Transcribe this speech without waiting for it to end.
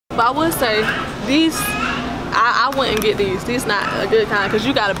But I would say these, I wouldn't get these. These not a good kind because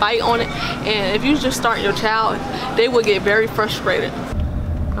you got a bite on it, and if you just start your child, they will get very frustrated.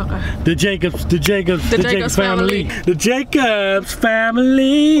 Okay. The Jacobs family. The Jacobs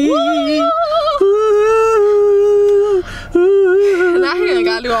family. Woo! Now he ain't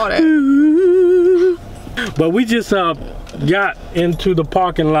gotta do all that. But we just got into the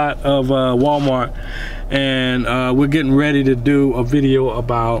parking lot of Walmart, and we're getting ready to do a video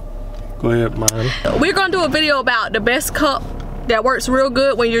about. Go ahead, Miley. We're gonna do a video about the best cup that works real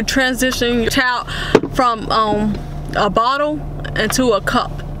good when you're transitioning your child from a bottle into a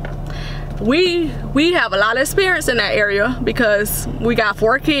cup. We have a lot of experience in that area because we got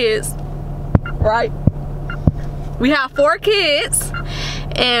 4 kids, right? We have 4 kids,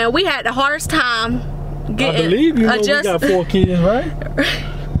 and we had the hardest time getting I believe you know we got 4 kids, right?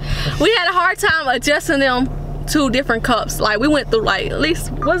 We had a hard time adjusting them to different cups. Like we went through like at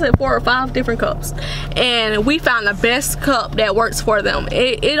least, was it 4 or 5 different cups, and we found the best cup that works for them.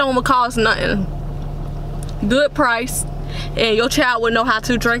 It don't cost nothing. Good price, and your child will know how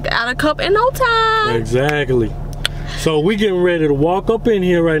to drink out of a cup in no time. Exactly. So we getting ready to walk up in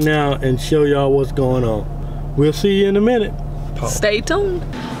here right now and show y'all what's going on. We'll see you in a minute. Stay tuned.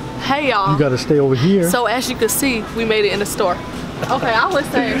 Hey y'all. You gotta stay over here. So as you can see, we made it in the store. Okay, I would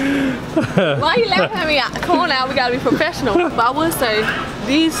say, why you laughing at me? Come on now, we gotta be professional. But I would say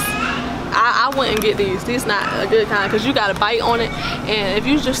these, I wouldn't get these. These not a good kind because you got a bite on it, and if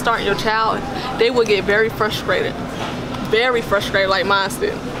you just start your child, they will get very frustrated like mine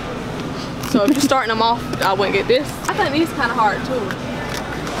did. So if you're starting them off, I wouldn't get this. I think these kind of hard too,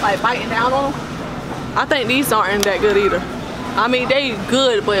 like biting down on them. I think these aren't that good either. I mean, they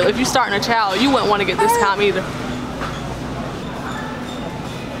good, but if you're starting a child, you wouldn't want to get this kind either.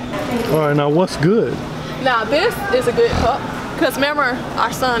 All right, now what's good? Now this is a good cup. Cause remember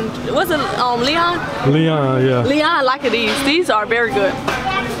our son, was it Leon? Leon, yeah. Leon liked these. These are very good.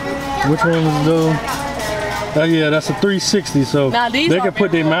 Which one is those? Oh yeah, that's a 360. So now, these they can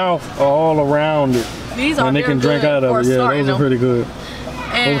put their mouth all around it. These are and they can drink out of it. Yeah, those are pretty good.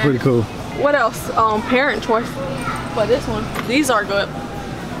 And those are pretty cool. What else? Parent choice. But this one, these are good.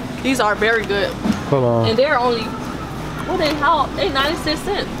 These are very good. Hold on. And they're only, what they 96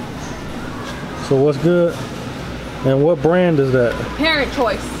 cents. So what's good? And what brand is that? Parent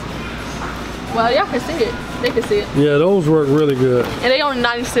choice. Well, y'all can see it. They can see it. Yeah, those work really good. And they only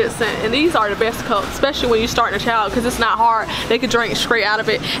 96 cents. And these are the best cups, especially when you're starting a child, because it's not hard. They can drink straight out of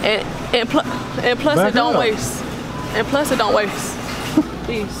it, and plus it don't waste. And plus it don't waste.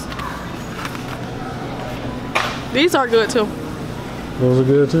 These are good too. Those are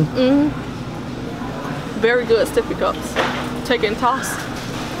good too? Mm-hmm. Very good sippy cups. Take it and toss.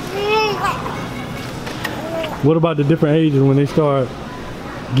 What about the different ages when they start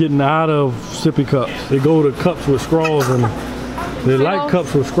getting out of sippy cups? They go to cups with straws in them. They like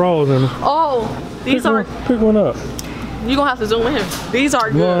cups with straws in them. Oh, these are. Pick one up. You're going to have to zoom in. These are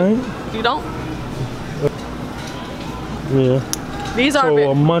good. Right. You don't? Yeah. These are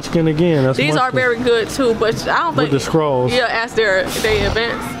so a munchkin again. That's these are very good too, but I don't think with the straws. Yeah, as they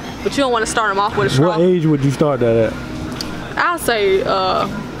advance, but you don't want to start them off with a straw. What age would you start that at? I'll say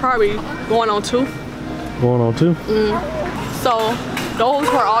probably going on 2. Going on 2. So those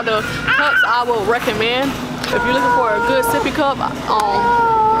were all the cups I would recommend. If you're looking for a good sippy cup,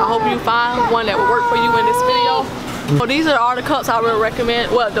 I hope you find one that will work for you in this video. So these are all the cups I would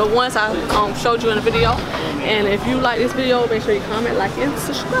recommend. Well, the ones I showed you in the video. And if you like this video, make sure you comment, like, and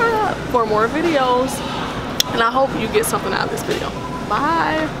subscribe for more videos. And I hope you get something out of this video.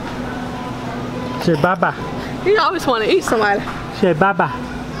 Bye. Say bye-bye. You always want to eat somebody. Say bye-bye.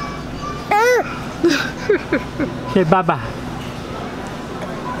 Say bye-bye.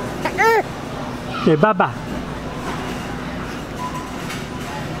 Say bye-bye.